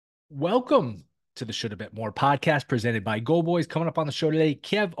Welcome to the Shoulda Bet More podcast presented by Go Boys. Coming up on the show today,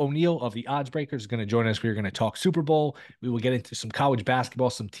 Kiev O'Neill of the OddsBreakers is going to join us. We're going to talk Super Bowl. We will get into some college basketball,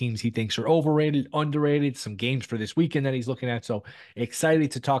 some teams he thinks are overrated, underrated, some games for this weekend that he's looking at. So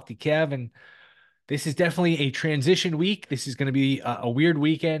excited to talk to Kev. And this is definitely a transition week. This is going to be a weird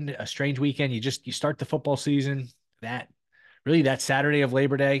weekend, a strange weekend. You start the football season that Saturday of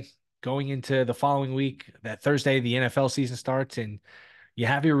Labor Day, going into the following week, that Thursday, the NFL season starts, and you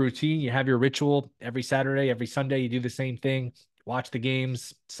have your routine, you have your ritual every Saturday, every Sunday, you do the same thing, watch the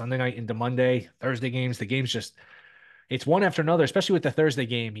games, Sunday night into Monday, Thursday games. The games just, it's one after another, especially with the Thursday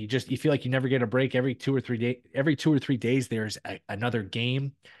game. You feel like you never get a break. Every 2 or 3 days, there's another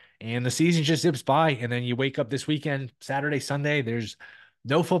game, and the season just zips by. And then you wake up this weekend, Saturday, Sunday, there's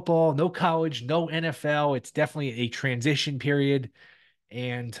no football, no college, no NFL. It's definitely a transition period.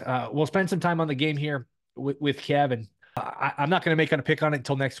 And we'll spend some time on the game here with Kev. I'm not going to make a pick on it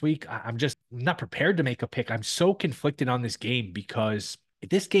until next week. I'm just not prepared to make a pick. I'm so conflicted on this game because if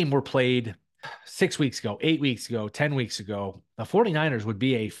this game were played 6 weeks ago, 8 weeks ago, 10 weeks ago, the 49ers would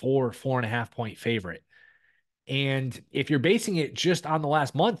be a 4.5 point favorite. And if you're basing it just on the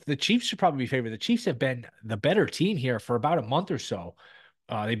last month, the Chiefs should probably be favored. The Chiefs have been the better team here for about a month or so.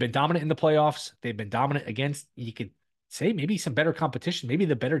 They've been dominant in the playoffs. They've been dominant against, you could say, maybe some better competition. Maybe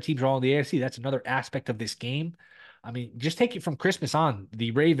the better teams are all in the AFC. That's another aspect of this game. I mean, just take it from Christmas on.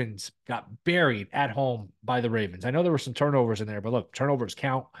 The Ravens got buried at home by the Ravens. I know there were some turnovers in there, but look, turnovers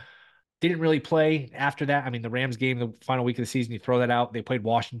count. Didn't really play after that. I mean, the Rams game, the final week of the season, you throw that out. They played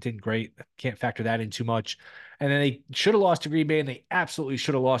Washington. Great. Can't factor that in too much. And then they should have lost to Green Bay, and they absolutely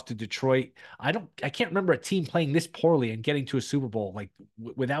should have lost to Detroit. I can't remember a team playing this poorly and getting to a Super Bowl, like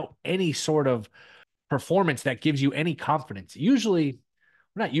without any sort of performance that gives you any confidence. Usually,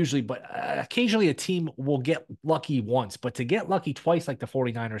 not usually, but occasionally a team will get lucky once, but to get lucky twice like the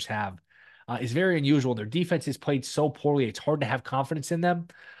 49ers have is very unusual. Their defense is played so poorly, it's hard to have confidence in them.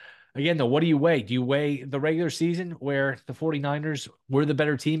 Again, though, what do you weigh? Do you weigh the regular season where the 49ers were the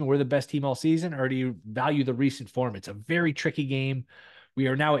better team and we're the best team all season, or do you value the recent form? It's a very tricky game. We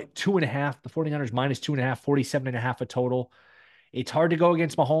are now at 2.5. The 49ers minus 2.5, 47.5 a total. It's hard to go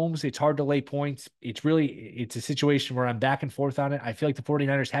against Mahomes. It's hard to lay points. It's a situation where I'm back and forth on it. I feel like the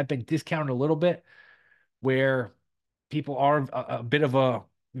 49ers have been discounted a little bit, where people are a bit of a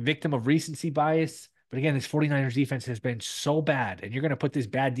victim of recency bias. But again, this 49ers defense has been so bad, and you're going to put this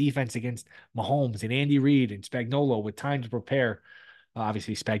bad defense against Mahomes and Andy Reid and Spagnuolo with time to prepare.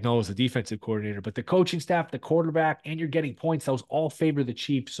 Obviously, Spagnuolo is the defensive coordinator, but the coaching staff, the quarterback, and you're getting points. Those all favor the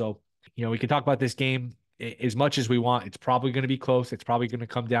Chiefs. So, we can talk about this game as much as we want. It's probably going to be close. It's probably going to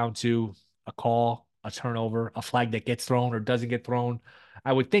come down to a call, a turnover, a flag that gets thrown or doesn't get thrown.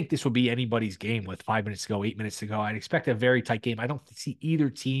 I would think this would be anybody's game with 5 minutes to go, 8 minutes to go. I'd expect a very tight game. I don't see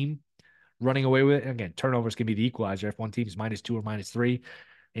either team running away with it. And again, turnovers can be the equalizer. If one team is -2 or -3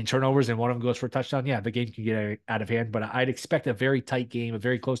 in turnovers and one of them goes for a touchdown, yeah, the game can get out of hand. But I'd expect a very tight game, a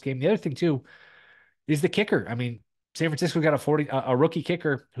very close game. The other thing, too, is the kicker. I mean, San Francisco got a rookie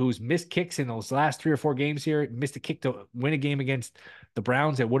kicker who's missed kicks in those last 3 or 4 games here. Missed a kick to win a game against the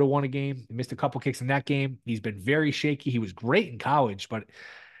Browns that would have won a game. He missed a couple kicks in that game. He's been very shaky. He was great in college, but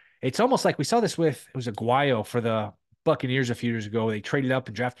it's almost like we saw this it was Aguayo for the Buccaneers a few years ago. They traded up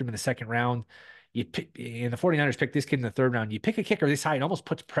and drafted him in the second round. And the 49ers picked this kid in the third round. You pick a kicker this high, it almost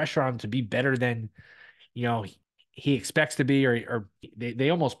puts pressure on him to be better than, he expects to be, or they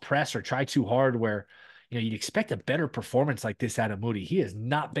almost press or try too hard where, you'd expect a better performance like this out of Moody. He has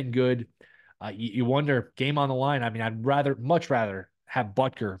not been good. You wonder, game on the line. I mean, much rather have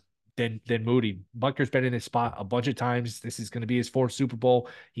Butker than Moody. Butker's been in this spot a bunch of times. This is going to be his fourth Super Bowl.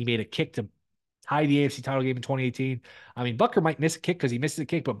 He made a kick to tie the AFC title game in 2018. I mean, Butker might miss a kick because he misses a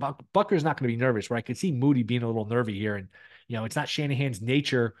kick, but Butker's not going to be nervous, right? I could see Moody being a little nervy here. And, it's not Shanahan's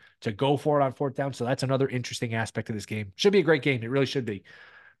nature to go for it on fourth down. So that's another interesting aspect of this game. Should be a great game. It really should be.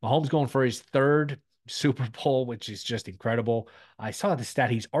 Mahomes going for his third Super Bowl, which is just incredible. I saw the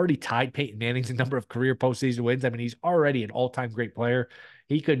stat. He's already tied Peyton Manning's number of career postseason wins. I mean, he's already an all-time great player.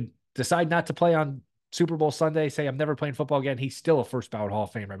 He could decide not to play on Super Bowl Sunday, say, I'm never playing football again. He's still a first ballot Hall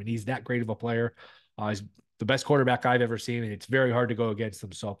of Famer. I mean, he's that great of a player. He's the best quarterback I've ever seen, and it's very hard to go against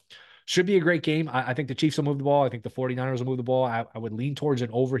him. So should be a great game. I think the Chiefs will move the ball. I think the 49ers will move the ball. I would lean towards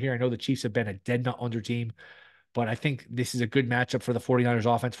an over here. I know the Chiefs have been a dead nut under team, but I think this is a good matchup for the 49ers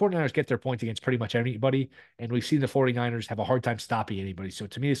offense. 49ers get their points against pretty much anybody, and we've seen the 49ers have a hard time stopping anybody. So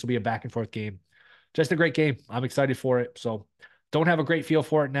to me, this will be a back and forth game. Just a great game. I'm excited for it. So don't have a great feel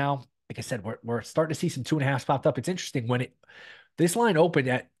for it now. Like I said, we're starting to see some 2.5s popped up. It's interesting when This line opened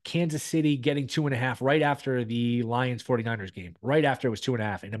at Kansas City getting 2.5 right after the Lions 49ers game, right after it was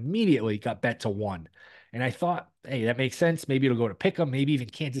 2.5, and immediately got bet to 1. And I thought, hey, that makes sense. Maybe it'll go to pick 'em, maybe even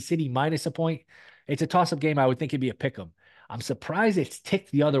Kansas City minus a point. It's a toss-up game. I would think it'd be a pick 'em. I'm surprised it's ticked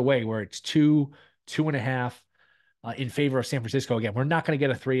the other way where it's 2.5 in favor of San Francisco. Again, we're not going to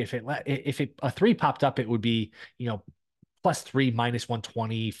get a 3. If a 3 popped up, it would be, +3,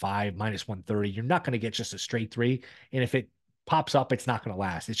 -125, -130. You're not going to get just a straight 3. And if it pops up, it's not going to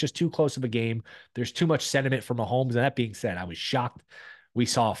last. It's just too close of a game. There's too much sentiment from Mahomes. And that being said, I was shocked we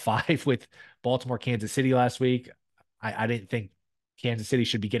saw a 5 with Baltimore, Kansas City last week. I didn't think Kansas City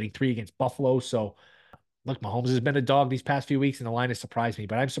should be getting 3 against Buffalo. So look, Mahomes has been a dog these past few weeks, and the line has surprised me.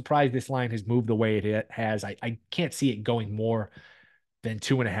 But I'm surprised this line has moved the way it has. I can't see it going more than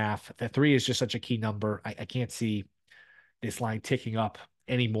 2.5. The 3 is just such a key number. I can't see this line ticking up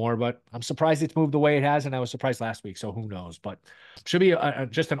anymore, but I'm surprised it's moved the way it has, and I was surprised last week, so who knows? But should be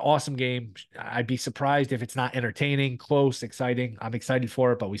just an awesome game. I'd be surprised if it's not entertaining, close, exciting. I'm excited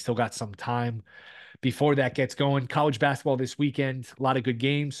for it, but we still got some time before that gets going. College basketball this weekend, a lot of good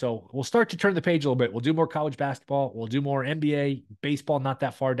games, so we'll start to turn the page a little bit. We'll do more college basketball. We'll do more NBA, baseball, not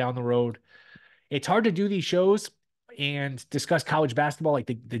that far down the road. It's hard to do these shows and discuss college basketball like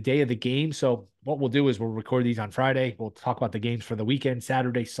the day of the game. So what we'll do is we'll record these on Friday. We'll talk about the games for the weekend,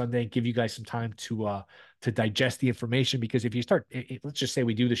 Saturday, Sunday, give you guys some time to digest the information. Because if you start, let's just say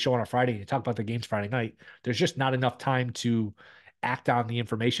we do the show on a Friday and you talk about the games Friday night, there's just not enough time to act on the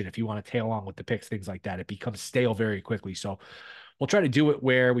information. If you want to tail on with the picks, things like that, it becomes stale very quickly. So we'll try to do it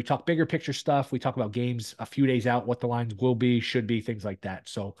where we talk bigger picture stuff. We talk about games a few days out, what the lines will be, should be, things like that.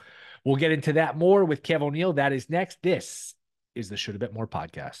 So we'll get into that more with Kev O'Neill. That is next. This is the Shoulda Bet More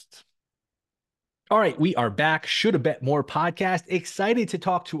podcast. All right, we are back. Shoulda Bet More podcast. Excited to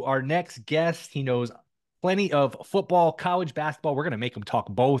talk to our next guest. He knows plenty of football, college basketball. We're going to make him talk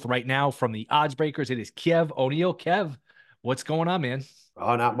both right now from the OddsBreakers. It is Kev O'Neill. Kev, what's going on, man?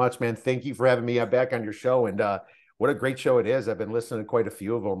 Oh, not much, man. Thank you for having me back on your show. And what a great show it is. I've been listening to quite a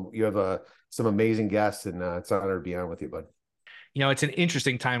few of them. You have some amazing guests, and it's an honor to be on with you, bud. It's an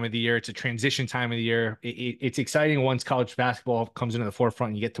interesting time of the year. It's a transition time of the year. It's exciting once college basketball comes into the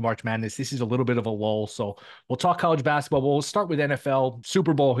forefront and you get to March Madness. This is a little bit of a lull. So we'll talk college basketball. We'll start with NFL,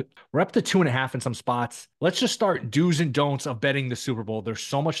 Super Bowl. We're up to 2.5 in some spots. Let's just start do's and don'ts of betting the Super Bowl. There's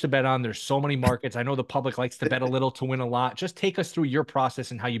so much to bet on. There's so many markets. I know the public likes to bet a little to win a lot. Just take us through your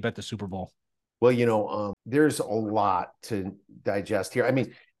process and how you bet the Super Bowl. Well, there's a lot to digest here. I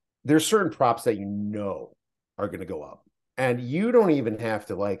mean, there's certain props that are going to go up. And you don't even have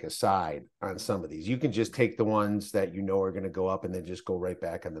to like a side on some of these. You can just take the ones that are going to go up and then just go right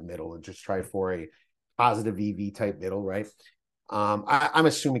back in the middle and just try for a positive EV type middle, right? I'm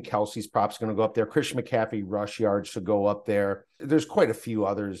assuming Kelsey's prop's going to go up there. Christian McCaffrey rush yards should go up there. There's quite a few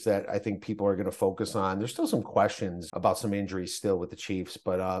others that I think people are going to focus on. There's still some questions about some injuries still with the Chiefs,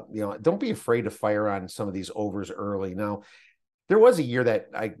 but don't be afraid to fire on some of these overs early. Now, there was a year that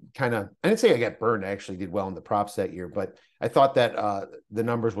I didn't say I got burned. I actually did well in the props that year, but I thought that the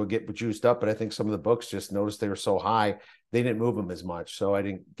numbers would get juiced up. But I think some of the books just noticed they were so high, they didn't move them as much. So I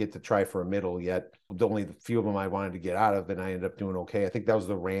didn't get to try for a middle yet. The only few of them I wanted to get out of, and I ended up doing okay. I think that was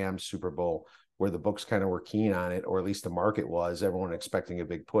the Rams Super Bowl where the books kind of were keen on it, or at least the market was, everyone expecting a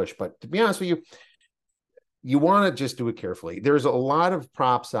big push. But to be honest with you, you want to just do it carefully. There's a lot of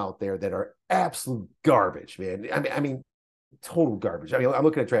props out there that are absolute garbage, man. I mean, total garbage. I mean, I'm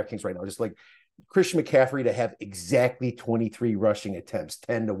looking at DraftKings right now, just like Christian McCaffrey to have exactly 23 rushing attempts,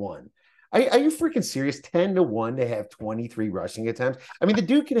 10-1. Are you freaking serious? 10-1 to have 23 rushing attempts. I mean, the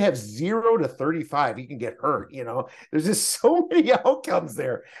dude can have 0 to 35. He can get hurt. There's just so many outcomes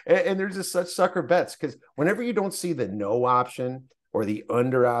there. And there's just such sucker bets because whenever you don't see the no option or the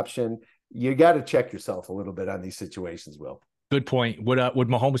under option, you got to check yourself a little bit on these situations, Will. Good point. Would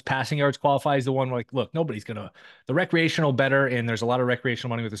Mahomes passing yards qualify as the one? Like, look, nobody's gonna the recreational better, and there's a lot of recreational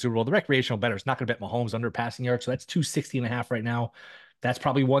money with the Super Bowl. The recreational better is not gonna bet Mahomes under passing yards, so that's 260.5 right now. That's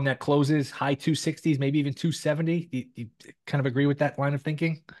probably one that closes high 260s, maybe even 270. You kind of agree with that line of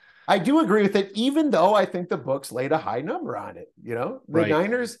thinking? I do agree with it, even though I think the books laid a high number on it. The Right.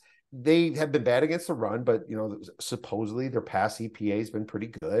 Niners, they have been bad against the run, but supposedly their pass EPA has been pretty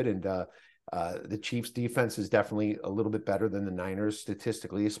good, and the Chiefs defense is definitely a little bit better than the Niners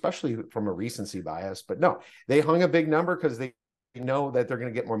statistically, especially from a recency bias. But no, they hung a big number because they know that they're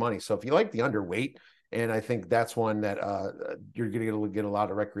going to get more money. So if you like the underweight, and I think that's one that you're going to get a lot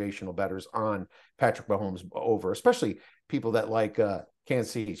of recreational bettors on Patrick Mahomes over, especially people that like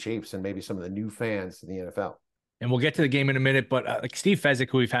Kansas City Chiefs and maybe some of the new fans in the NFL. And we'll get to the game in a minute, but like Steve Fezzik,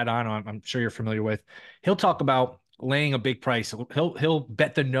 who we've had on, I'm sure you're familiar with, he'll talk about laying a big price. He'll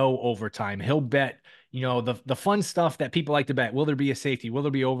bet the no overtime. He'll bet, the fun stuff that people like to bet. Will there be a safety? Will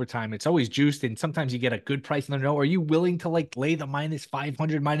there be overtime? It's always juiced, and sometimes you get a good price on the no. Are you willing to like lay the minus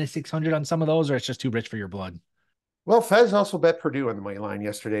 500, minus 600 on some of those, or it's just too rich for your blood? Well, Fez also bet Purdue on the money line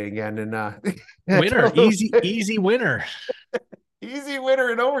yesterday again, and Winner, easy winner. easy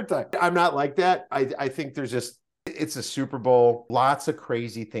winner in overtime. I'm not like that. I think it's a Super Bowl. Lots of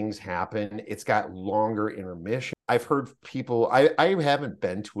crazy things happen. It's got longer intermission. I've heard people, I haven't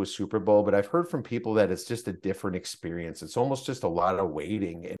been to a Super Bowl, but I've heard from people that it's just a different experience. It's almost just a lot of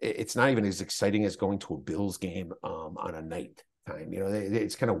waiting. It's not even as exciting as going to a Bills game on a night time.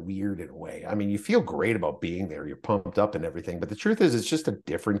 It's kind of weird in a way. I mean, you feel great about being there. You're pumped up and everything, but the truth is it's just a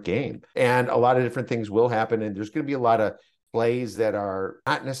different game. And a lot of different things will happen. And there's going to be a lot of plays that are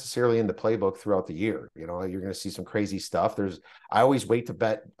not necessarily in the playbook throughout the year. You're going to see some crazy stuff. I always wait to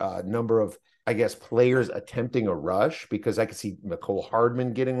bet a number of, I guess, players attempting a rush, because I could see Mecole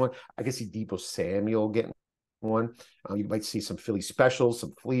Hardman getting one. I could see Deebo Samuel getting one. You might see some Philly specials,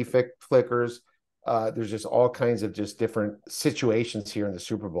 some flea flickers. There's just all kinds of just different situations here in the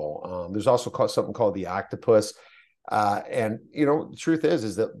Super Bowl. There's also something called the octopus. And the truth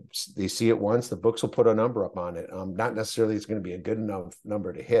is that they see it once, the books will put a number up on it. Not necessarily it's going to be a good enough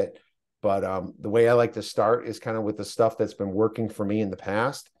number to hit, but the way I like to start is kind of with the stuff that's been working for me in the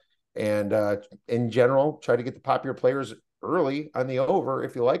past. And in general, try to get the popular players early on the over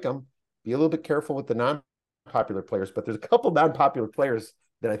if you like them. Be a little bit careful with the non-popular players, but there's a couple non-popular players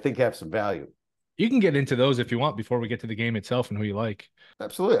that I think have some value. You can get into those if you want before we get to the game itself and who you like.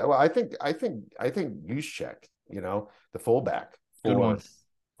 Absolutely. Well, I think Juszczyk, the fullback. Good one.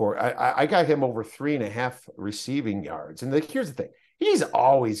 I got him over 3.5 receiving yards. And here's the thing. He's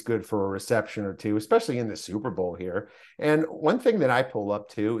always good for a reception or two, especially in the Super Bowl here. And one thing that I pull up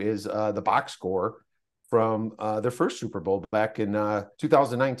to is the box score from their first Super Bowl back in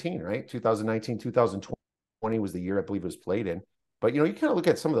 2019, right? 2019, 2020 was the year I believe it was played in. But, you kind of look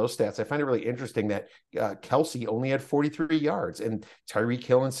at some of those stats. I find it really interesting that Kelsey only had 43 yards, and Tyreek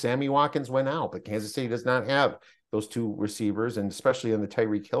Hill and Sammy Watkins went out. But Kansas City does not have those two receivers, and especially on the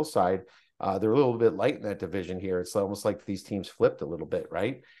Tyreek Hill side, they're a little bit light in that division here. It's almost like these teams flipped a little bit,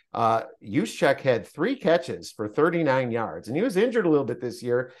 right? Juszczyk had 3 catches for 39 yards, and he was injured a little bit this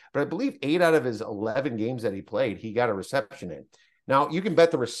year, but I believe 8 out of his 11 games that he played, he got a reception in. Now, you can bet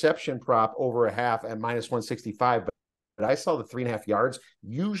the reception prop over a half at minus 165, but I saw the 3.5 yards.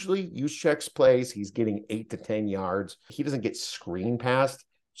 Usually Juszczyk's plays, he's getting 8 to 10 yards. He doesn't get screen passed.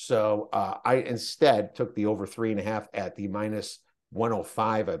 So I instead took the over 3.5 at the minus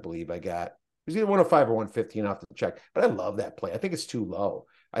 105, I believe I got. It was either 105 or 115 off the check. But I love that play. I think it's too low.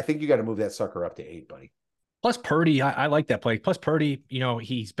 I think you got to move that sucker up to 8, buddy. Plus Purdy, I like that play. Plus Purdy,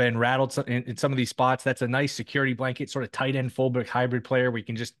 he's been rattled in some of these spots. That's a nice security blanket, sort of tight end fullback hybrid player where you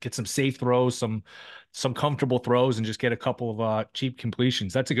can just get some safe throws, some comfortable throws, and just get a couple of cheap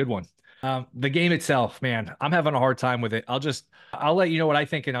completions. That's a good one. The game itself, man, I'm having a hard time with it. I'll let you know what I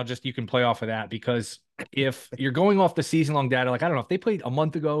think, and you can play off of that, because if you're going off the season-long data, like, I don't know, if they played a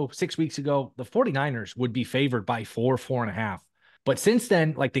month ago, 6 weeks ago, the 49ers would be favored by 4.5. But since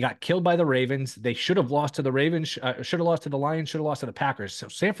then, like, they got killed by the Ravens. They should have lost to the Ravens, should have lost to the Lions, should have lost to the Packers. So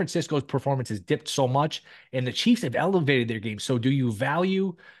San Francisco's performance has dipped so much, and the Chiefs have elevated their game. So do you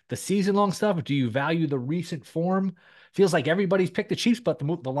value the season-long stuff, or do you value the recent form? Feels like everybody's picked the Chiefs, but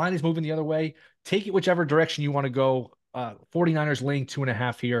the line is moving the other way. Take it whichever direction you want to go. 49ers laying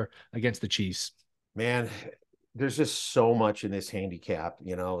 2.5 here against the Chiefs. Man, there's just so much in this handicap.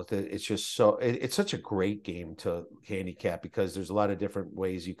 It's just it's such a great game to handicap, because there's a lot of different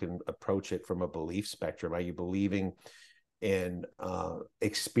ways you can approach it from a belief spectrum. Are you believing in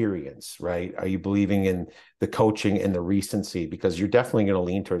experience, right? Are you believing in the coaching and the recency? Because you're definitely going to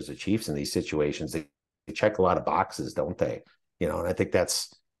lean towards the Chiefs in these situations. They check a lot of boxes, don't they? And I think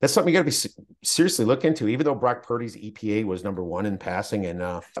that's something you got to be seriously look into. Even though Brock Purdy's EPA was number 1 in passing, and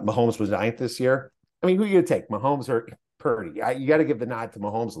Mahomes was 9th this year. I mean, who are you going to take, Mahomes or Purdy? You got to give the nod to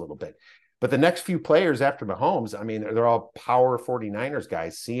Mahomes a little bit. But the next few players after Mahomes, I mean, they're all power 49ers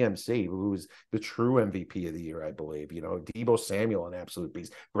guys. CMC, who's the true MVP of the year, I believe. Deebo Samuel, an absolute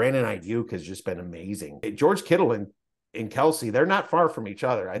beast. Brandon Ayuk has just been amazing. George Kittle and Kelsey, they're not far from each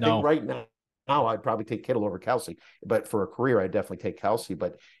other. I think right now, I'd probably take Kittle over Kelsey. But for a career, I'd definitely take Kelsey.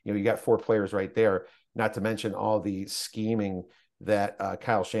 But, you got 4 players right there, not to mention all the scheming that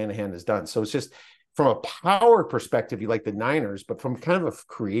Kyle Shanahan has done. So it's just, from a power perspective, you like the Niners, but from kind of a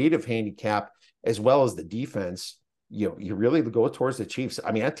creative handicap as well as the defense, you really go towards the Chiefs.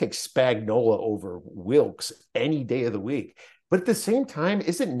 I mean, I take Spagnuolo over Wilkes any day of the week. But at the same time,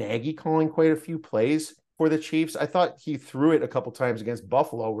 isn't Nagy calling quite a few plays for the Chiefs. I thought he threw it a couple times against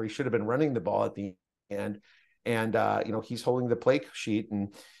Buffalo where he should have been running the ball at the end. And, he's holding the play sheet.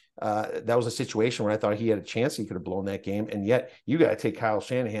 And that was a situation where I thought he had a chance he could have blown that game. And yet you got to take Kyle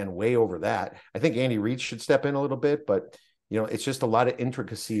Shanahan way over that. I think Andy Reid should step in a little bit, but it's just a lot of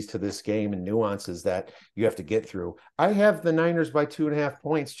intricacies to this game and nuances that you have to get through. I have the Niners by 2.5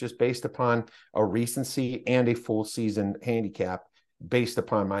 points just based upon a recency and a full season handicap based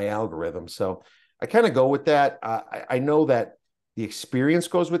upon my algorithm. So I kind of go with that. I know that the experience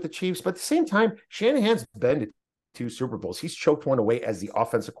goes with the Chiefs, but at the same time, Shanahan's been to 2 Super Bowls. He's choked one away as the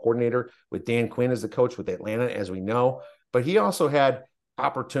offensive coordinator with Dan Quinn as the coach with Atlanta, as we know. But he also had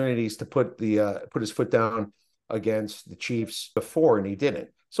opportunities to put his foot down against the Chiefs before, and he didn't.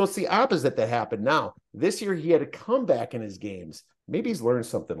 So it's the opposite that happened now. This year, he had a comeback in his games. Maybe he's learned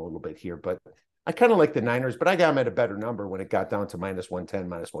something a little bit here, but I kind of like the Niners, but I got him at a better number when it got down to -110,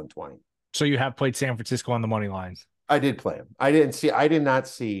 -120. So you have played San Francisco on the money lines. I did play him. I did not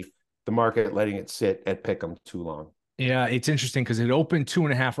see the market letting it sit at Pick'em too long. Yeah, it's interesting because it opened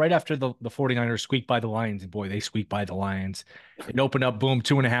 2.5 right after the 49ers squeaked by the Lions. And boy, they squeaked by the Lions. It opened up, boom,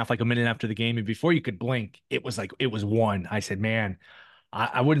 2.5, like a minute after the game. And before you could blink, it was 1. I said, man,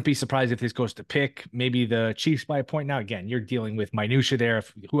 I wouldn't be surprised if this goes to pick. Maybe the Chiefs by a point. Now, again, you're dealing with minutia there.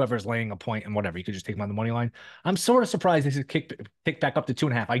 If whoever's laying a point and whatever, you could just take them on the money line. I'm sort of surprised this is kicked back up to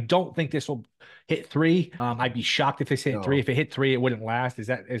 2.5. I don't think this will hit 3. I'd be shocked if this hit 3. If it hit 3, it wouldn't last. Is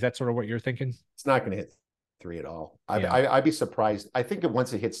that sort of what you're thinking? It's not going to hit 3 at all. I'd be surprised. I think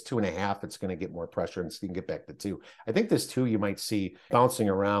once it hits 2.5, it's going to get more pressure and you can get back to 2. I think this 2 you might see bouncing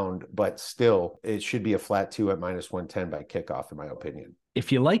around, but still it should be a flat 2 at -110 by kickoff, in my opinion.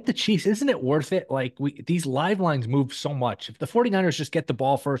 If you like the Chiefs, isn't it worth it? Like these live lines move so much. If the 49ers just get the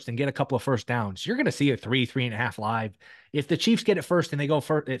ball first and get a couple of first downs, you're going to see a 3.5 live. If the Chiefs get it first and they go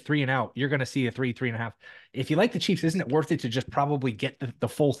for at 3 and out, you're going to see a 3.5. If you like the Chiefs, isn't it worth it to just probably get the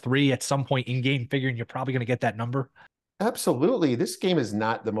full 3 at some point in game, figuring you're probably going to get that number? Absolutely. This game is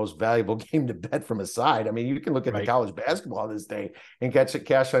not the most valuable game to bet from a side. I mean, you can look at the college basketball this day and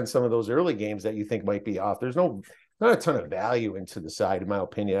cash on some of those early games that you think might be off. There's not a ton of value into the side, in my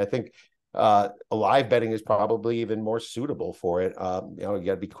opinion. I think live betting is probably even more suitable for it. You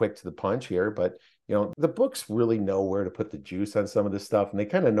got to be quick to the punch here, but the books really know where to put the juice on some of this stuff, and they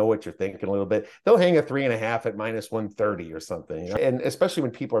kind of know what you're thinking a little bit. They'll hang a 3.5 at -130 or something, and especially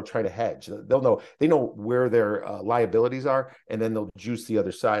when people are trying to hedge, they know where their liabilities are, and then they'll juice the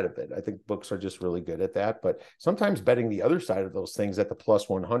other side of it. I think books are just really good at that, but sometimes betting the other side of those things at the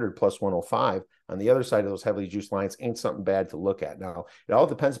 +100, +105 on the other side of those heavily juiced lines ain't something bad to look at. Now, it all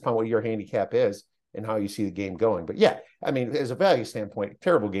depends upon what your handicap is and how you see the game going. But yeah, I mean, as a value standpoint,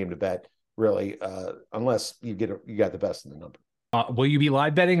 terrible game to bet. Really, unless you got the best in the number. Will you be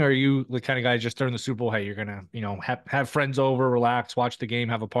live betting, or are you the kind of guy just during the Super Bowl? Hey, you're gonna, have friends over, relax, watch the game,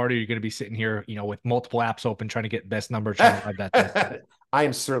 have a party. You're gonna be sitting here, with multiple apps open, trying to get best number. Trying to live bet. I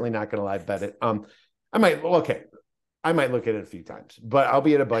am certainly not going to live bet it. I might look at it a few times, but I'll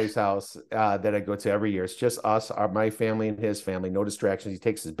be at a buddy's house that I go to every year. It's just us, my family and his family, no distractions. He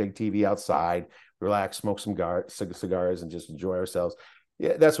takes his big TV outside, relax, smoke some cigars, and just enjoy ourselves.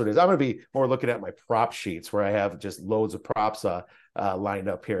 Yeah, that's what it is. I'm going to be more looking at my prop sheets where I have just loads of props lined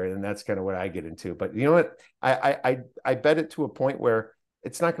up here, and that's kind of what I get into. But you know what? I bet it to a point where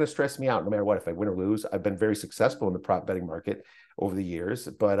it's not going to stress me out no matter what. If I win or lose, I've been very successful in the prop betting market over the years.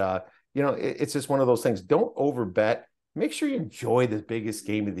 But it's just one of those things. Don't over bet. Make sure you enjoy the biggest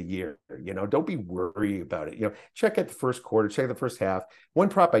game of the year. Don't be worried about it. Check out the first quarter, check out the first half. One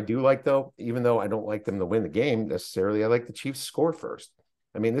prop I do like, though, even though I don't like them to win the game necessarily, I like the Chiefs score first.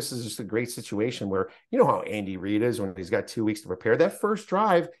 I mean, this is just a great situation where, how Andy Reid is when he's got 2 weeks to prepare. That first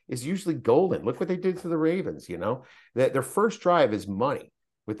drive is usually golden. Look what they did to the Ravens, that their first drive is money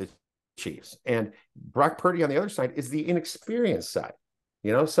with the Chiefs. And Brock Purdy on the other side is the inexperienced side,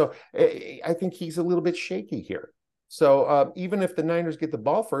 so I think he's a little bit shaky here. So even if the Niners get the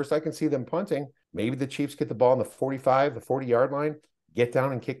ball first, I can see them punting. Maybe the Chiefs get the ball on the 45, the 40-yard line, get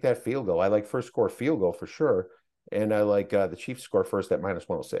down and kick that field goal. I like first score field goal for sure. And I like the Chiefs score first at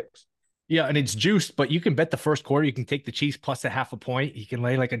 -106. Yeah, and it's juiced, but you can bet the first quarter. You can take the Chiefs plus a half a point. You can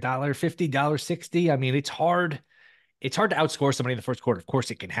lay like $1.50, $1.60. I mean, it's hard. It's hard to outscore somebody in the first quarter. Of course,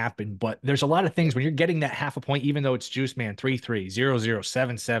 it can happen, but there's a lot of things when you're getting that half a point, even though it's juiced, man, 3-3, 0-0,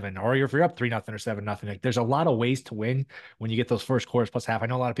 7-7, or if you're up 3-0 or 7-0. Like, there's a lot of ways to win when you get those first quarters plus half. I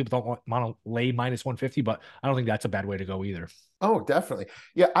know a lot of people don't want to lay -150, but I don't think that's a bad way to go either. Oh, definitely.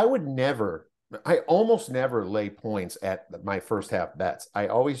 Yeah, I almost never lay points at my first half bets. I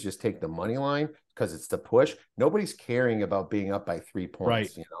always just take the money line because it's the push. Nobody's caring about being up by 3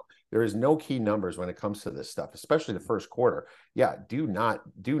 points. Right. There is no key numbers when it comes to this stuff, especially the first quarter. Yeah, do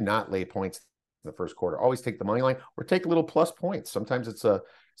not lay points in the first quarter. Always take the money line or take a little plus points. Sometimes it's a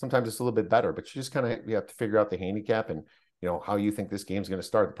little bit better, but you just kind of you have to figure out the handicap and how you think this game's going to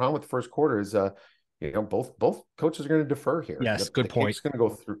start. The problem with the first quarter is both coaches are going to defer here. Yes, good point.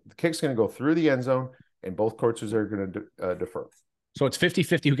 The kick's going to go through the end zone, and both coaches are going to defer. So it's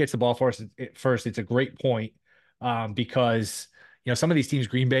 50-50 who gets the ball first. It's a great point because some of these teams,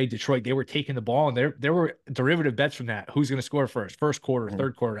 Green Bay, Detroit, they were taking the ball, and there were derivative bets from that. Who's going to score first quarter,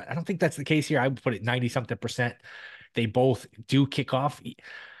 third quarter? I don't think that's the case here. I would put it 90-something%. They both do kick off.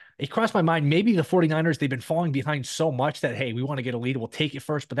 It crossed my mind, maybe the 49ers, they've been falling behind so much that, hey, we want to get a lead, we'll take it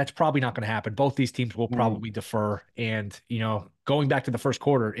first, but that's probably not going to happen. Both these teams will probably defer. And, going back to the first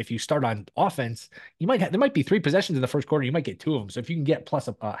quarter, if you start on offense, there might be 3 possessions in the first quarter. You might get 2 of them. So if you can get plus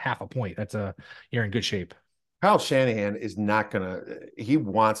a half a point, you're in good shape. Kyle Shanahan is not going to – he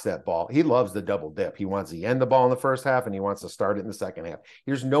wants that ball. He loves the double dip. He wants to end the ball in the first half, and he wants to start it in the second half.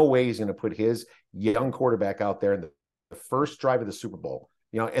 There's no way he's going to put his young quarterback out there in the first drive of the Super Bowl.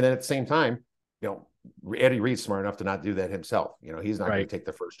 And then at the same time, Eddie Reid's smart enough to not do that himself. He's not going to take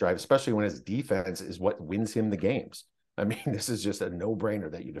the first drive, especially when his defense is what wins him the games. I mean, this is just a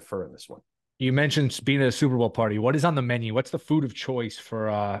no-brainer that you defer in this one. You mentioned being at a Super Bowl party. What is on the menu? What's the food of choice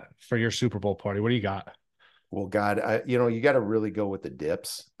for your Super Bowl party? What do you got? Well, God, you got to really go with the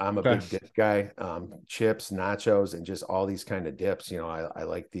dips. I'm a big dip guy. Chips, nachos, and just all these kind of dips. I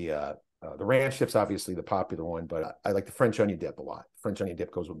like the ranch dip's obviously the popular one, but I like the French onion dip a lot. French onion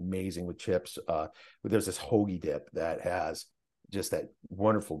dip goes amazing with chips. There's this hoagie dip that has just that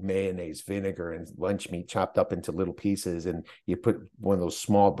wonderful mayonnaise, vinegar, and lunch meat chopped up into little pieces, and you put one of those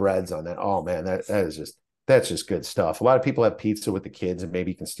small breads on that. Oh man, that's just good stuff. A lot of people have pizza with the kids, and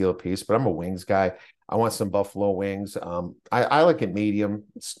maybe you can steal a piece, but I'm a wings guy. I want some buffalo wings. I like it medium.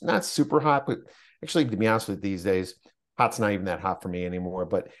 It's not super hot, but actually, to be honest with you, these days, hot's not even that hot for me anymore.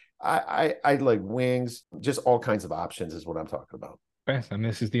 But I like wings, just all kinds of options is what I'm talking about. Okay, and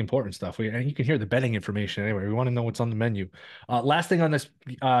this is the important stuff. And you can hear the betting information anyway. We want to know what's on the menu. Last thing on this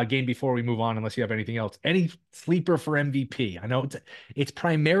game before we move on, unless you have anything else. Any sleeper for MVP? I know it's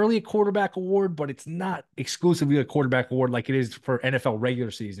primarily a quarterback award, but it's not exclusively a quarterback award like it is for NFL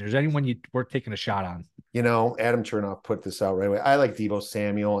regular season. Is there anyone worth taking a shot on? Adam Chernoff put this out right away. I like Deebo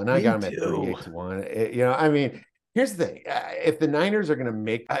Samuel, and I got him at 38-1. I mean, here's the thing. If the Niners are going to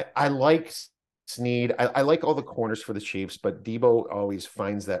make, I like Snead. I like all the corners for the Chiefs, but Deebo always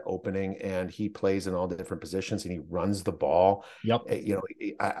finds that opening, and he plays in all the different positions, and he runs the ball. Yep.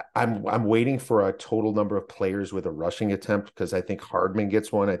 I'm waiting for a total number of players with a rushing attempt because I think Hardman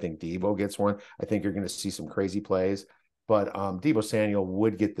gets one. I think Deebo gets one. I think you're going to see some crazy plays. But Deebo Samuel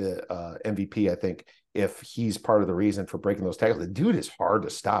would get the MVP, I think, if he's part of the reason for breaking those tackles. The dude is hard to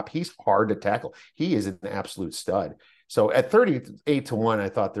stop. He's hard to tackle. He is an absolute stud. So at 38-1, I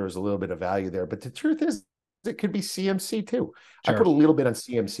thought there was a little bit of value there. But the truth is, it could be CMC too. Sure. I put a little bit on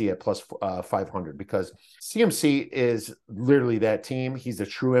CMC at plus 500 because CMC is literally that team. He's the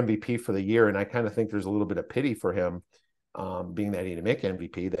true MVP for the year. And I kind of think there's a little bit of pity for him being that he didn't make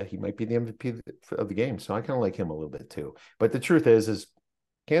MVP, that he might be the MVP of the game. So I kind of like him a little bit too. But the truth is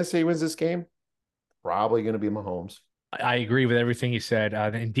Kansas City wins this game. Probably going to be Mahomes. I agree with everything you said.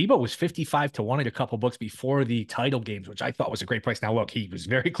 And Deebo was 55-1 in a couple books before the title games, which I thought was a great price. Now, look, he was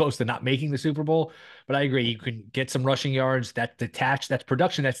very close to not making the Super Bowl, but I agree. You can get some rushing yards that's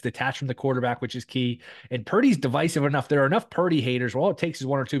production that's detached from the quarterback, which is key. And Purdy's divisive enough. There are enough Purdy haters. Well, all it takes is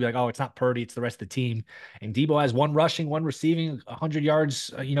one or two to be like, oh, it's not Purdy, it's the rest of the team. And Deebo has one rushing, one receiving, 100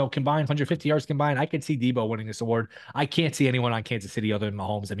 yards, combined, 150 yards combined. I could see Deebo winning this award. I can't see anyone on Kansas City other than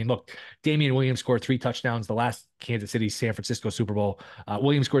Mahomes. I mean, look, Damian Williams scored 3 touchdowns the last Kansas City San Francisco Super Bowl.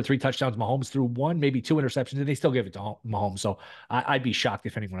 Williams scored 3 touchdowns. Mahomes threw 1, maybe 2 interceptions, and they still give it to Mahomes. So I'd be shocked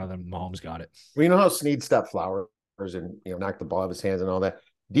if anyone other than Mahomes got it. Well, you know how Snead stopped Flowers and knocked the ball out of his hands and all that.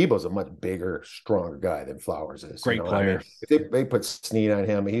 Debo's a much bigger, stronger guy than Flowers is. Great player. I mean, if they put Snead on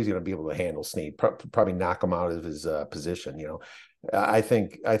him, he's going to be able to handle Snead. Probably knock him out of his position. I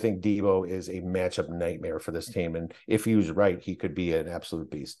think Deebo is a matchup nightmare for this team, and if he was right, he could be an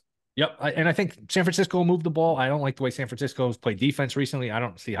absolute beast. Yep. And I think San Francisco will move the ball. I don't like the way San Francisco's played defense recently. I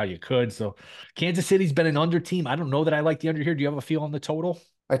don't see how you could. So Kansas City's been an under team. I don't know that I like the under here. Do you have a feel on the total?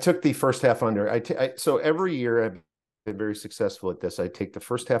 I took the first half under. So every year I've been very successful at this. I take the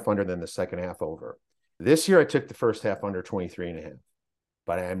first half under, then the second half over. This year I took the first half under 23.5.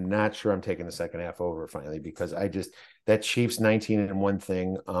 But I'm not sure I'm taking the second half over finally because that Chiefs 19-1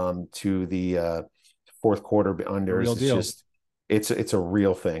 thing to the fourth quarter under is just It's a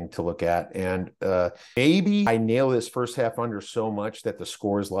real thing to look at. And maybe I nail this first half under so much that the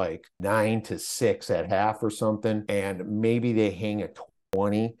score is like 9-6 at half or something, and maybe they hang at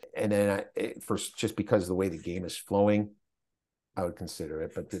 20. And then just because of the way the game is flowing, I would consider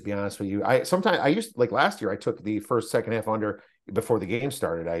it. But to be honest with you, I used, like last year, I took the second half under before the game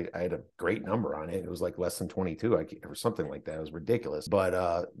started. I had a great number on it. It was like less than 22 or something like that. It was ridiculous.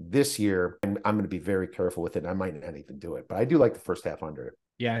 But this year, I'm going to be very careful with it. I might not even do it, but I do like the first half under it.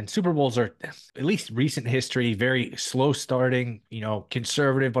 Yeah, and Super Bowls are, at least recent history, very slow starting,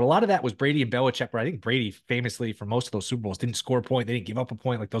 conservative. But a lot of that was Brady and Belichick, where I think Brady famously for most of those Super Bowls didn't score a point. They didn't give up a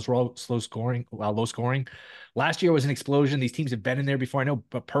point. Like those were all low scoring. Last year was an explosion. These teams have been in there before. I know,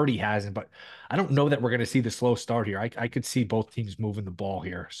 but Purdy hasn't. But I don't know that we're going to see the slow start here. I could see both teams moving the ball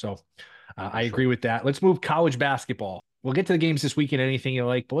here. So I agree with that. Let's move college basketball. We'll get to the games this weekend, anything you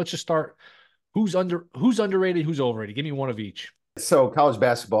like. But let's just start. Who's underrated, who's overrated? Give me one of each. So college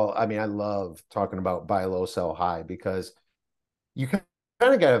basketball, I mean, I love talking about buy low, sell high, because you kind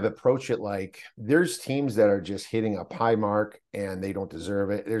of got to approach it like there's teams that are just hitting a high mark and they don't deserve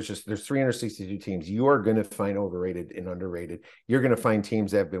it. There's 362 teams. You are going to find overrated and underrated. You're going to find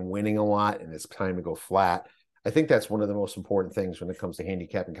teams that have been winning a lot and it's time to go flat. I think that's one of the most important things when it comes to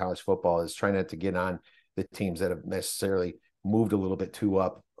handicapping college football, is trying not to get on the teams that have necessarily moved a little bit too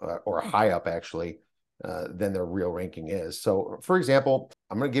up or high up, actually, than their real ranking is. So, for example,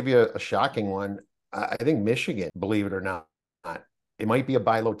 I'm going to give you a shocking one. I think Michigan, believe it or not, it might be a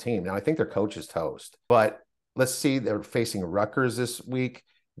buy low team. Now, I think their coach is toast, but let's see, they're facing Rutgers this week.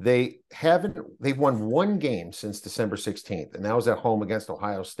 They've won one game since December 16th, and that was at home against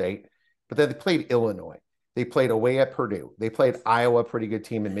Ohio State. But then they played Illinois. They played away at Purdue. They played Iowa, pretty good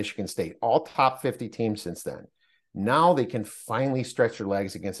team, in Michigan State, all top 50 teams since then. Now they can finally stretch their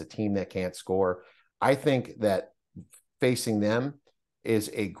legs against a team that can't score. I think that facing them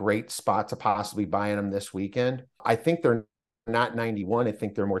is a great spot to possibly buy in them this weekend. I think they're not 91. I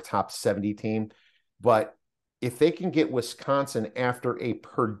think they're more top 70 team. But if they can get Wisconsin after a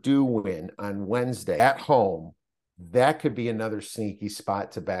Purdue win on Wednesday at home, that could be another sneaky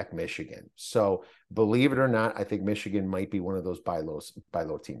spot to back Michigan. So believe it or not, I think Michigan might be one of those buy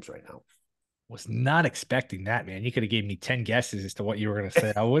low teams right now. Was not expecting that, man. You could have gave me 10 guesses as to what you were going to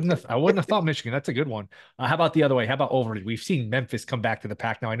say. I wouldn't have thought Michigan. That's a good one. How about the other way? How about overrated? We've seen Memphis come back to the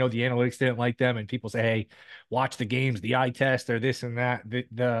pack. Now, I know the analytics didn't like them, and people say, hey, watch the games, the eye test, or this and that.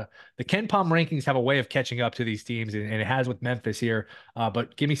 The Ken Palm rankings have a way of catching up to these teams, and it has with Memphis here.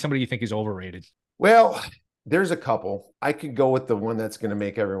 But give me somebody you think is overrated. Well, there's a couple. I could go with the one that's going to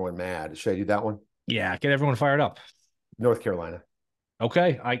make everyone mad. Should I do that one? Yeah, get everyone fired up. North Carolina.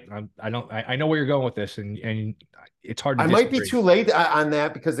 Okay, I know where you're going with this, and it's hard to disagree. Might be too late on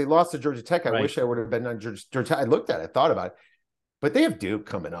that because they lost to Georgia Tech. I wish I would have been on Georgia Tech. I looked at it, I thought about it, but they have Duke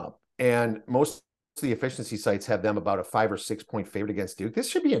coming up, and most of the efficiency sites have them about a 5 or 6 point favorite against Duke. This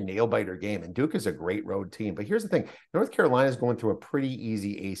should be a nail biter game, and Duke is a great road team. But here's the thing: North Carolina is going through a pretty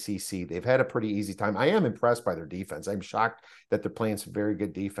easy ACC. They've had a pretty easy time. I am impressed by their defense. I'm shocked that they're playing some very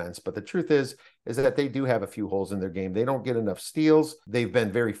good defense. But the truth is that they do have a few holes in their game. They don't get enough steals. They've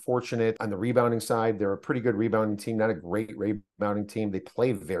been very fortunate on the rebounding side. They're a pretty good rebounding team, not a great rebounding team. They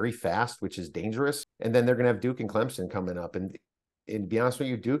play very fast, which is dangerous. And then they're going to have Duke and Clemson coming up. And to be honest with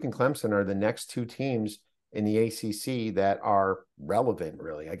you, Duke and Clemson are the next two teams in the ACC that are relevant,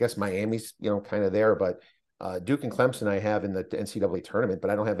 really. I guess Miami's, kind of there, but Duke and Clemson I have in the NCAA tournament,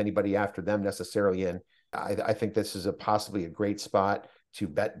 but I don't have anybody after them necessarily in. I think this is possibly a great spot to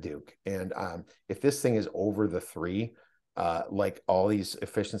bet Duke. And if this thing is over the 3, like all these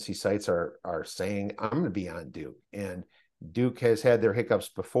efficiency sites are saying, I'm going to be on Duke. And Duke has had their hiccups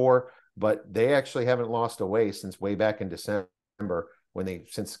before, but they actually haven't lost away since way back in December when they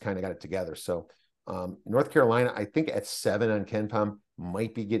since kind of got it together. So North Carolina, I think at 7 on KenPom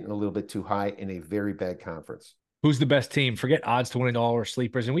might be getting a little bit too high in a very bad conference. Who's the best team? Forget odds to win it all or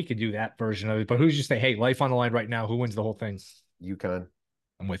sleepers, and we could do that version of it. But who's just say, hey, life on the line right now? Who wins the whole thing? UConn.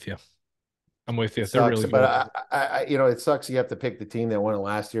 I'm with you. They're sucks, really good. But it sucks. You have to pick the team that won it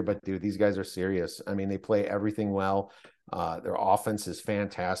last year. But dude, these guys are serious. I mean, they play everything well. Their offense is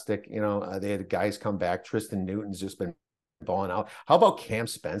fantastic. They had guys come back. Tristan Newton's just been balling out. How about Cam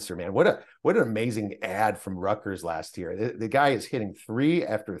Spencer, man? What an amazing ad from Rutgers last year. The guy is hitting 3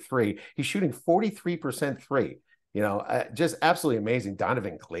 after 3. He's shooting 43% 3. Just absolutely amazing.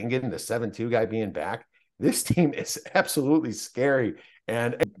 Donovan Clingan, the 7-2 guy, being back. This team is absolutely scary.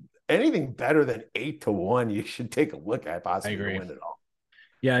 And anything better than 8-1, you should take a look at possibly to win it all.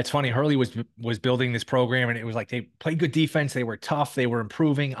 Yeah, it's funny. Hurley was building this program, and it was like they played good defense. They were tough. They were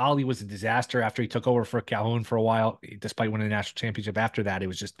improving. Ollie was a disaster after he took over for Calhoun for a while, despite winning the national championship. After that, it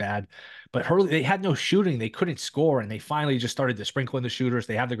was just bad. But Hurley, they had no shooting. They couldn't score, and they finally just started to sprinkle in the shooters.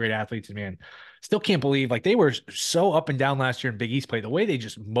 They have the great athletes, and man, still can't believe like they were so up and down last year in Big East play. The way they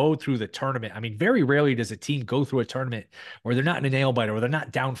just mowed through the tournament. I mean, very rarely does a team go through a tournament where they're not in a nail biter or they're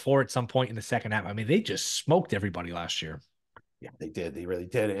not down four at some point in the second half. I mean, they just smoked everybody last year. Yeah, they did. They really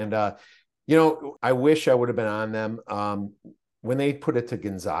did. And I wish I would have been on them. When they put it to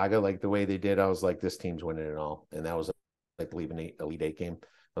Gonzaga, like the way they did, I was like, this team's winning it all. And that was like leaving the Elite Eight game.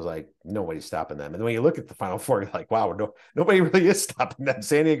 I was like, nobody's stopping them. And when you look at the Final Four, you're like, wow, nobody really is stopping them.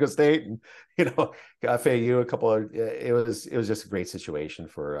 San Diego State and FAU, a couple of it was just a great situation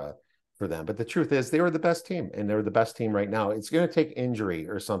for them. But the truth is, they were the best team, and they're the best team right now. It's going to take injury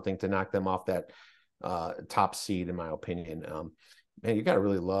or something to knock them off that top seed, in my opinion. Man, you got to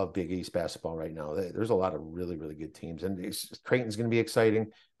really love Big East basketball right now. There's a lot of really, really good teams, and Creighton's going to be exciting.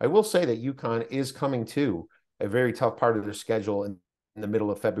 I will say that UConn is coming to a very tough part of their schedule in the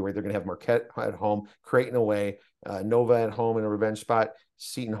middle of February. They're going to have Marquette at home, Creighton away, Nova at home in a revenge spot,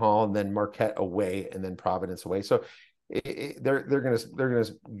 Seton Hall, and then Marquette away, and then Providence away. So they're going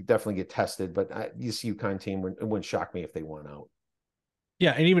to definitely get tested. But this UConn team, it wouldn't shock me if they won out.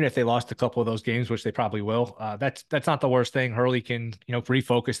 Yeah, and even if they lost a couple of those games, which they probably will, that's not the worst thing. Hurley can,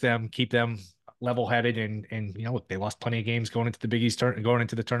 refocus them, keep them level-headed, and they lost plenty of games going into the Big East going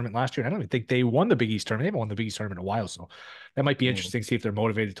into the tournament last year. I don't even think they won the Big East tournament. They haven't won the Big East tournament in a while, so that might be interesting. See if they're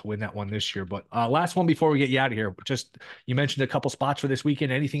motivated to win that one this year. But last one before we get you out of here, just you mentioned a couple spots for this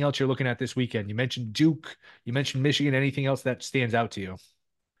weekend. Anything else you're looking at this weekend? You mentioned Duke, you mentioned Michigan. Anything else that stands out to you?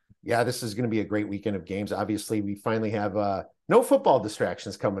 Yeah, this is going to be a great weekend of games. Obviously, we finally have no football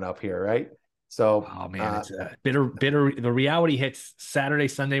distractions coming up here, right? So, oh man, it's bitter. The reality hits Saturday,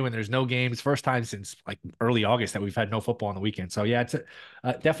 Sunday when there's no games. First time since like early August that we've had no football on the weekend. So yeah, it's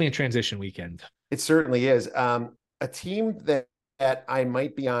definitely a transition weekend. It certainly is. A team that I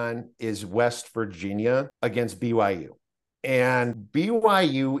might be on is West Virginia against BYU. And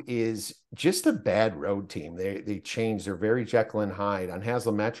BYU is just a bad road team. They changed. They're very Jekyll and Hyde. On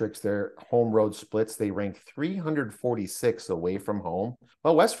Haslametrics, their home road splits, they rank 346 away from home.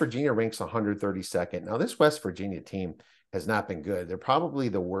 Well, West Virginia ranks 132nd. Now, this West Virginia team has not been good. They're probably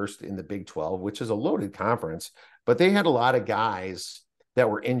the worst in the Big 12, which is a loaded conference. But they had a lot of guys that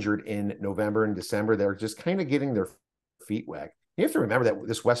were injured in November and December. They're just kind of getting their feet wet. You have to remember that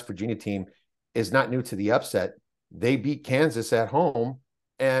this West Virginia team is not new to the upset. They beat Kansas at home,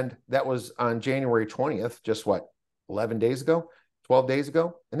 and that was on January 20th, just 11 days ago, 12 days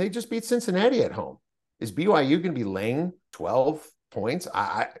ago, and they just beat Cincinnati at home. Is BYU going to be laying 12 points?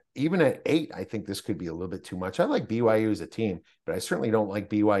 Even at 8, I think this could be a little bit too much. I like BYU as a team, but I certainly don't like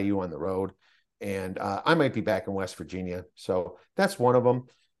BYU on the road, and I might be back in West Virginia, so that's one of them.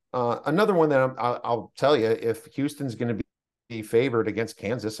 Another one that I'll tell you, if Houston's going to be favored against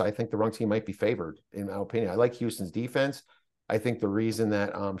Kansas, I think the wrong team might be favored, in my opinion. I like Houston's defense. I think the reason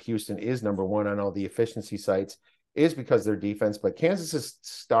that Houston is number one on all the efficiency sites is because their defense, but Kansas's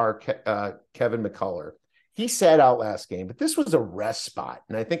star, Kevin McCullough, he sat out last game, but this was a rest spot.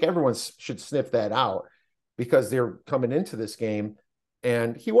 And I think everyone should sniff that out because they're coming into this game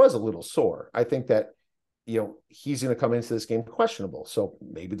and he was a little sore. I think that he's going to come into this game questionable. So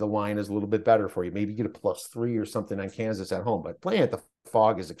maybe the line is a little bit better for you. Maybe you get a +3 or something on Kansas at home, but playing at the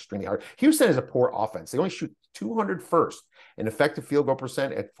Fog is extremely hard. Houston has a poor offense. They only shoot 201st in effective field goal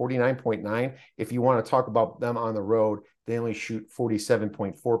percent at 49.9. If you want to talk about them on the road, they only shoot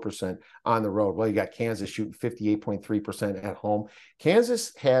 47.4% on the road. Well, you got Kansas shooting 58.3% at home.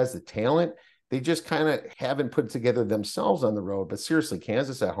 Kansas has the talent. They just kind of haven't put together themselves on the road. But seriously,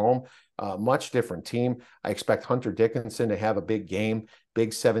 Kansas at home, much different team. I expect Hunter Dickinson to have a big game.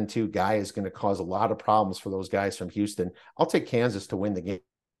 Big 7-2 guy is going to cause a lot of problems for those guys from Houston. I'll take Kansas to win the game,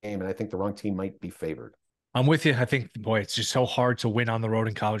 and I think the wrong team might be favored. I'm with you. I think, boy, it's just so hard to win on the road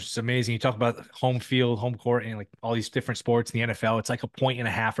in college. It's amazing. You talk about home field, home court, and like all these different sports in the NFL. It's like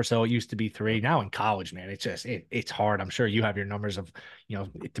 1.5 or so. It used to be 3. Now in college, man, it's just it's hard. I'm sure you have your numbers of,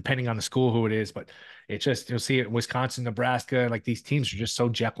 depending on the school who it is, but it's just you'll see it Wisconsin, Nebraska. Like these teams are just so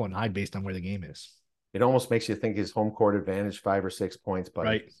Jekyll and Hyde based on where the game is. It almost makes you think his home court advantage 5 or 6 points, but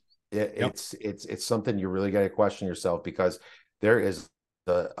right. It's something you really got to question yourself because there is.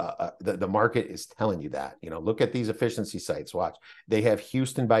 The market is telling you that. Look at these efficiency sites. Watch. They have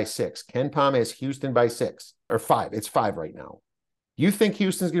Houston by 6. Ken Palm has Houston by 6 or 5. It's 5 right now. You think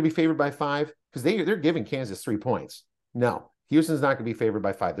Houston's going to be favored by 5? Because they're giving Kansas 3 points. No, Houston's not going to be favored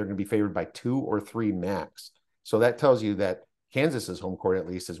by 5. They're going to be favored by 2 or 3 max. So that tells you that Kansas's home court at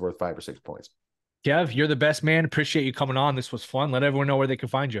least is worth 5 or 6 points. Kev, you're the best, man. Appreciate you coming on. This was fun. Let everyone know where they can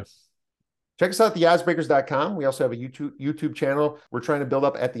find you. Check us out at theoddsbreakers.com. We also have a YouTube channel. We're trying to build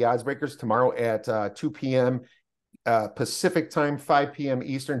up at the OddsBreakers tomorrow at 2 p.m. Pacific time, 5 p.m.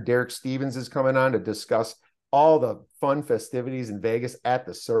 Eastern. Derek Stevens is coming on to discuss all the fun festivities in Vegas at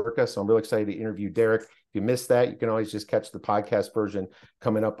the Circa. So I'm really excited to interview Derek. If you missed that, you can always just catch the podcast version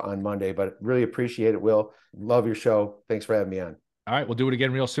coming up on Monday. But really appreciate it, Will. Love your show. Thanks for having me on. All right, we'll do it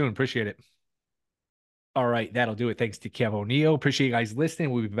again real soon. Appreciate it. All right, that'll do it. Thanks to Kev O'Neill. Appreciate you guys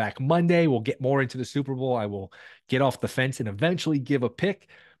listening. We'll be back Monday. We'll get more into the Super Bowl. I will get off the fence and eventually give a pick.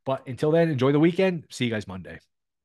 But until then, enjoy the weekend. See you guys Monday.